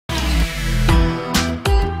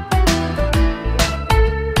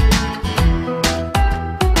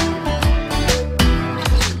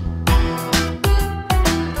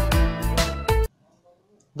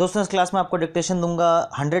दोस्तों इस क्लास में आपको डिक्टेशन दूंगा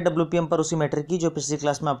 100 WPM पर उसी मैटर की जो पिछली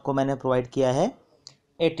क्लास में आपको मैंने प्रोवाइड किया है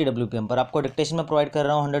 80 WPM पर। आपको डिक्टेशन में प्रोवाइड कर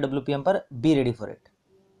रहा हूं 100 WPM पर। Be ready for it.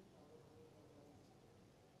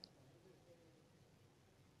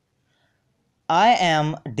 I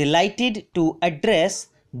am delighted to address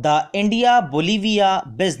the India-Bolivia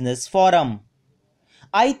Business Forum.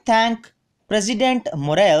 I thank President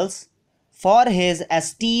Morales for his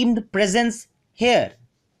esteemed presence here.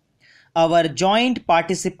 Our joint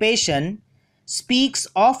participation speaks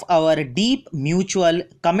of our deep mutual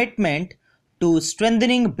commitment to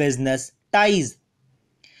strengthening business ties.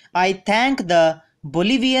 I thank the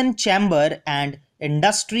Bolivian Chamber and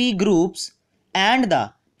Industry Groups and the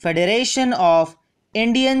Federation of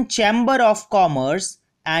Indian Chamber of Commerce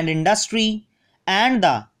and Industry and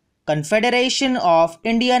the Confederation of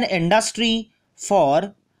Indian Industry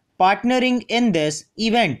for partnering in this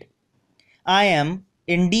event. I am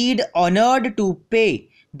indeed honored to pay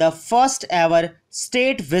the first ever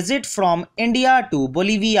state visit from India to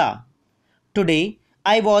Bolivia. Today,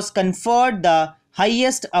 I was conferred the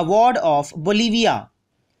highest award of Bolivia.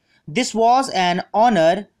 This was an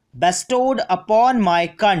honor bestowed upon my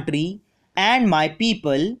country and my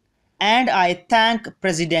people, and I thank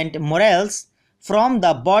President Morales from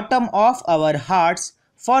the bottom of our hearts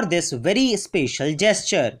for this very special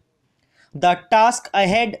gesture. The task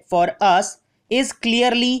ahead for us is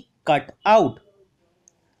clearly cut out.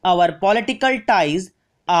 Our political ties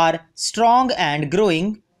are strong and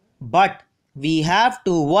growing, but we have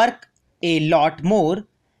to work a lot more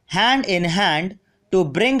hand in hand to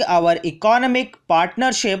bring our economic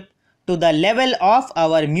partnership to the level of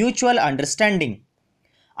our mutual understanding.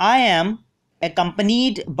 I am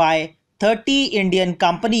accompanied by 30 Indian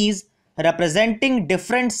companies representing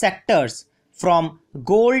different sectors from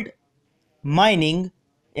gold, mining,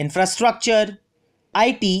 infrastructure,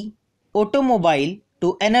 IT, automobile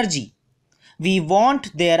to energy. We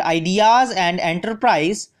want their ideas and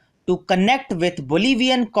enterprise to connect with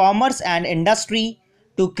Bolivian commerce and industry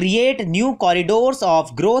to create new corridors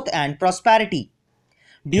of growth and prosperity.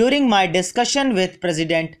 During my discussion with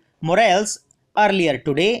President Morales earlier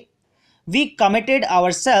today, we committed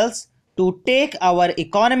ourselves to take our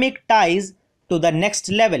economic ties to the next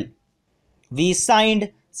level. We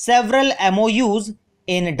signed several MOUs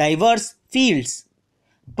in diverse fields.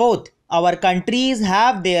 Both our countries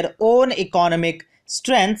have their own economic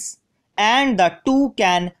strengths, and the two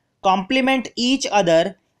can complement each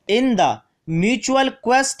other in the mutual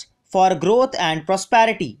quest for growth and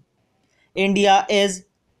prosperity. India is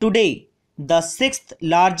today the sixth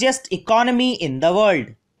largest economy in the world.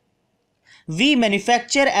 We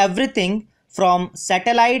manufacture everything from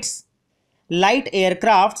satellites, light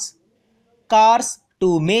aircrafts, cars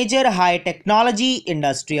to major high technology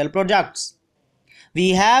industrial products.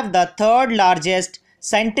 We have the third largest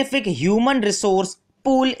scientific human resource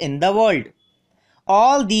pool in the world.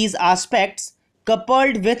 All these aspects,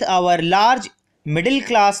 coupled with our large middle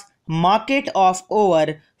class market of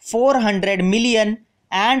over 400 million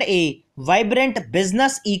and a vibrant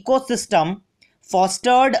business ecosystem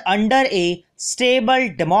fostered under a stable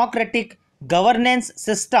democratic governance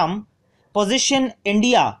system, position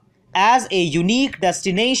India as a unique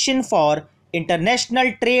destination for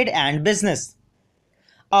international trade and business.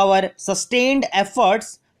 Our sustained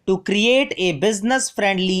efforts to create a business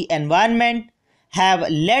friendly environment have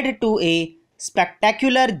led to a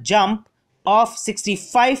spectacular jump of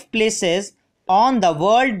 65 places on the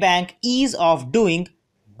World Bank Ease of Doing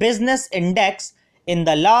Business Index in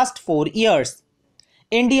the last 4 years.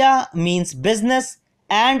 India means business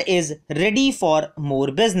and is ready for more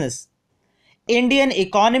business. Indian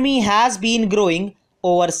economy has been growing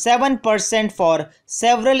over 7% for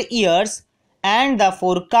several years, and the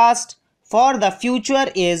forecast for the future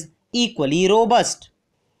is equally robust.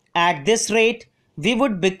 At this rate, we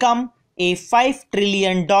would become a $5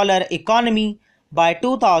 trillion economy by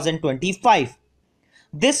 2025.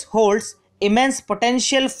 This holds immense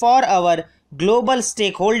potential for our global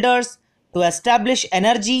stakeholders to establish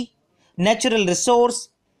energy, natural resource,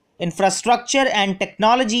 infrastructure and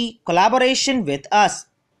technology collaboration with us.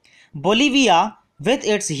 Bolivia, with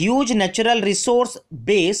its huge natural resource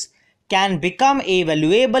base, can become a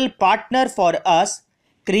valuable partner for us,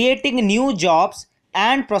 creating new jobs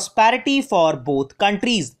and prosperity for both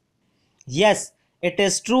countries. Yes, it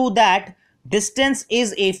is true that distance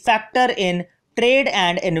is a factor in trade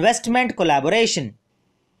and investment collaboration.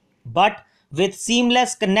 But with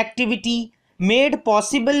seamless connectivity made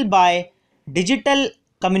possible by digital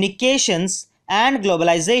communications and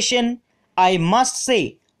globalization, I must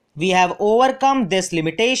say we have overcome this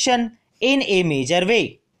limitation in a major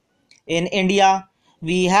way. In India,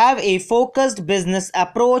 We have a focused business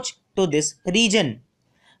approach to this region.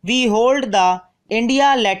 We hold the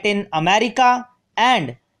India, Latin America,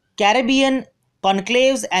 and Caribbean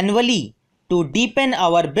conclaves annually to deepen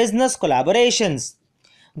our business collaborations.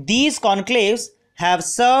 These conclaves have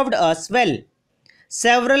served us well.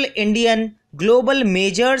 Several Indian global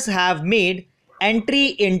majors have made entry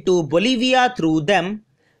into Bolivia through them,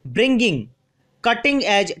 bringing cutting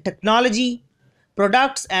edge technology,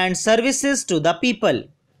 products, and services to the people.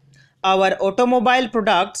 Our automobile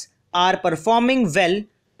products are performing well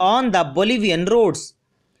on the Bolivian roads.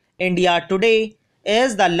 India today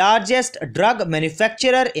is the largest drug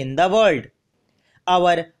manufacturer in the world.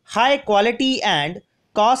 Our high quality and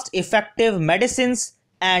cost effective medicines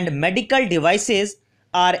and medical devices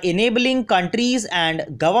are enabling countries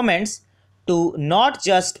and governments to not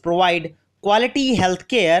just provide quality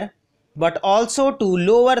healthcare but also to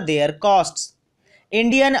lower their costs.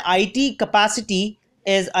 Indian IT capacity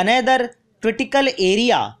is another critical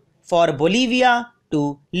area for Bolivia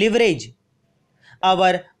to leverage.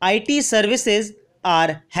 Our IT services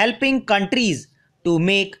are helping countries to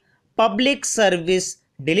make public service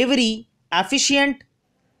delivery efficient,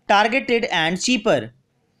 targeted, and cheaper.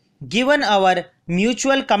 Given our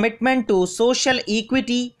mutual commitment to social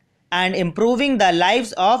equity and improving the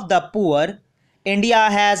lives of the poor, India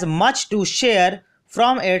has much to share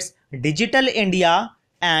from its Digital India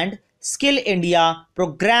and Skill India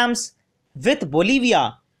programs with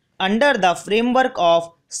Bolivia under the framework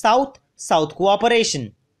of South South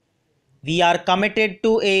cooperation. We are committed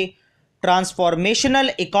to a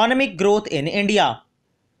transformational economic growth in India,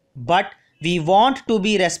 but we want to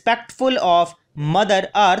be respectful of Mother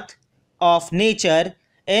Earth, of nature,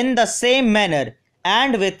 in the same manner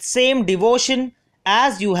and with same devotion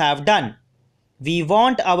as you have done. We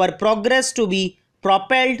want our progress to be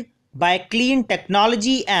propelled by clean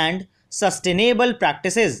technology and sustainable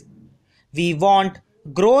practices. We want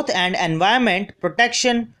growth and environment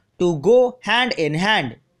protection to go hand in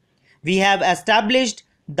hand. We have established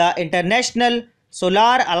the International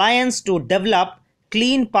Solar Alliance to develop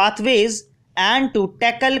clean pathways and to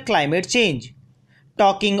tackle climate change.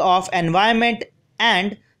 Talking of environment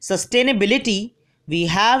and sustainability, we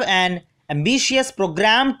have an ambitious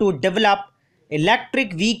program to develop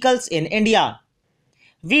electric vehicles in India.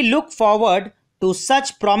 We look forward to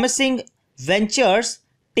such promising ventures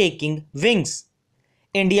taking wings.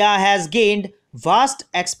 India has gained vast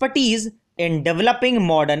expertise in developing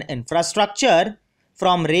modern infrastructure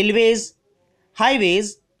from railways,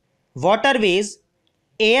 highways, waterways,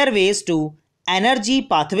 airways to energy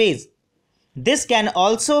pathways. This can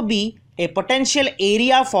also be a potential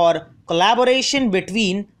area for collaboration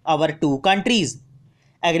between our two countries.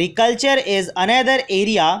 Agriculture is another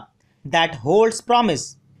area that holds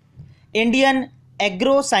promise. Indian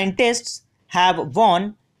agro-scientists have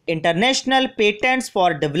won international patents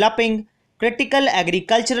for developing critical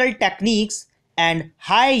agricultural techniques and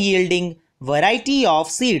high-yielding variety of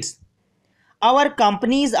seeds. Our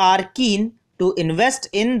companies are keen to invest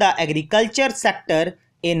in the agriculture sector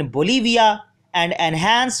in Bolivia and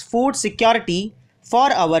enhance food security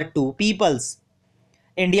for our two peoples.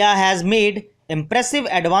 India has made impressive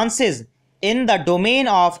advances in the domain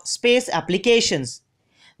of space applications.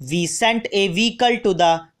 We sent a vehicle to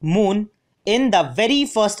the moon in the very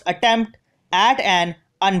first attempt at an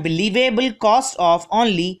unbelievable cost of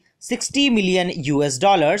only 60 million US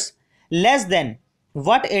dollars, less than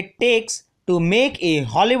what it takes to make a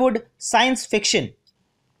Hollywood science fiction.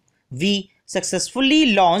 We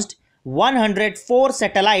successfully launched 104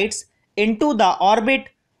 satellites into the orbit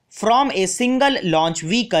from a single launch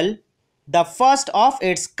vehicle, the first of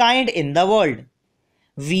its kind in the world.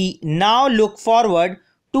 We now look forward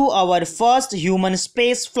to our first human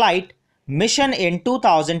space flight mission in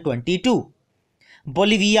 2022.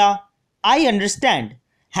 Bolivia, I understand,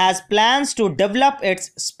 has plans to develop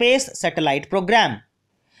its space satellite program.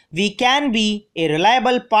 We can be a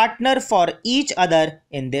reliable partner for each other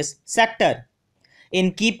in this sector.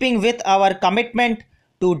 In keeping with our commitment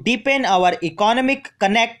to deepen our economic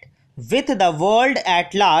connect with the world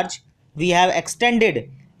at large, we have extended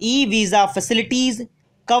e-visa facilities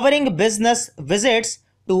covering business visits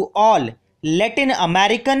to all Latin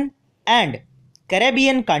American and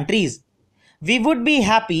Caribbean countries. We would be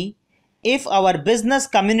happy if our business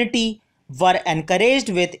community were encouraged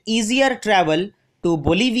with easier travel to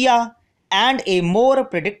Bolivia and a more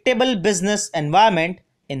predictable business environment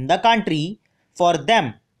in the country for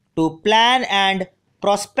them to plan and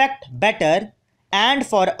prospect better and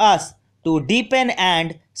for us to deepen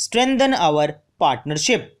and strengthen our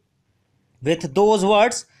partnership. With those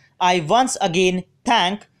words, I once again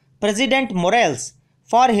thank President Morales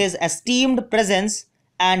for his esteemed presence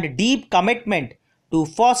and deep commitment to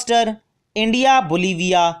foster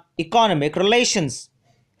India-Bolivia economic relations.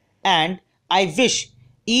 And I wish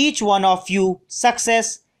each one of you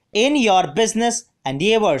success in your business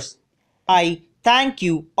endeavors. I thank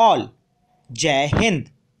you all. जय हिंद।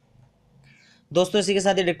 दोस्तों इसी के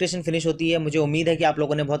साथ ये dictation finish होती है। मुझे उम्मीद है कि आप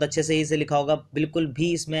लोगों ने बहुत अच्छे से इसे लिखा होगा। बिल्कुल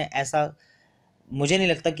भी इसमें ऐसा मुझे नहीं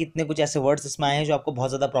लगता कि इतने कुछ ऐसे वर्ड्स इसमें आए हैं जो आपको बहुत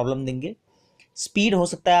ज़्यादा प्रॉब्लम देंगे। स्पीड हो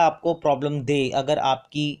सकता है आपको प्रॉब्लम दे, अगर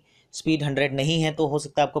आपकी स्पीड 100 नहीं है तो हो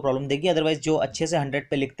सकता है आपको प्रॉब्लम देगी। अदरवाइज जो अच्छे से 100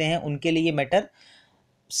 पे लिखते हैं उनके लिए ये मैटर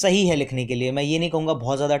सही है लिखने के लिए। मैं ये नहीं कहूँगा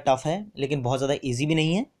बहुत ज़्यादा टफ है, लेकिन बहुत ज़्यादा ईजी भी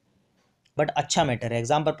नहीं है, बट अच्छा मैटर है,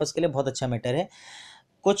 एग्जाम पर्पज़ के लिए बहुत अच्छा मैटर है।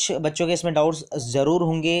 कुछ बच्चों के इसमें डाउट्स ज़रूर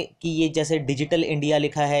होंगे कि ये जैसे डिजिटल इंडिया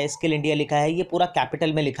लिखा है, स्किल इंडिया लिखा है, ये पूरा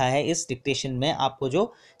कैपिटल में लिखा है इस डिक्टेशन में, आपको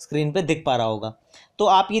जो स्क्रीन पे दिख पा रहा होगा। तो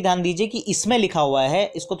आप ये ध्यान दीजिए कि इसमें लिखा हुआ है,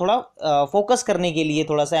 इसको थोड़ा फोकस करने के लिए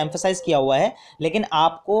थोड़ा सा एम्फेसाइज किया हुआ है, लेकिन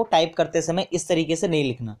आपको टाइप करते समय इस तरीके से नहीं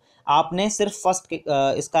लिखना। आपने सिर्फ फर्स्ट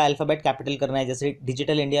इसका अल्फ़ाबेट कैपिटल करना है, जैसे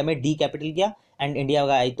डिजिटल इंडिया में डी कैपिटल किया एंड इंडिया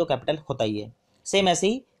का आई तो कैपिटल होता ही है, सेम ऐसे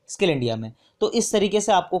ही स्किल इंडिया में। तो इस तरीके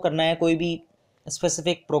से आपको करना है। कोई भी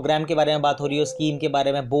स्पेसिफिक प्रोग्राम के बारे में बात हो रही हो, स्कीम के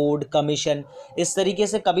बारे में, बोर्ड, कमीशन, इस तरीके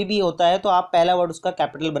से कभी भी होता है तो आप पहला वर्ड उसका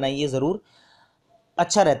कैपिटल बनाइए ज़रूर,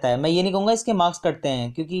 अच्छा रहता है। मैं ये नहीं कहूँगा इसके मार्क्स कटते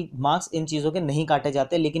हैं, क्योंकि मार्क्स इन चीज़ों के नहीं काटे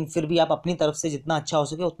जाते, लेकिन फिर भी आप अपनी तरफ से जितना अच्छा हो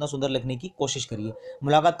सके उतना सुंदर लिखने की कोशिश करिए।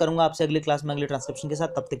 मुलाकात करूँगा आपसे अगली क्लास में अगले ट्रांसक्रिप्शन के साथ।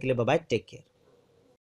 तब तक के लिए बाय बाय, टेक केयर।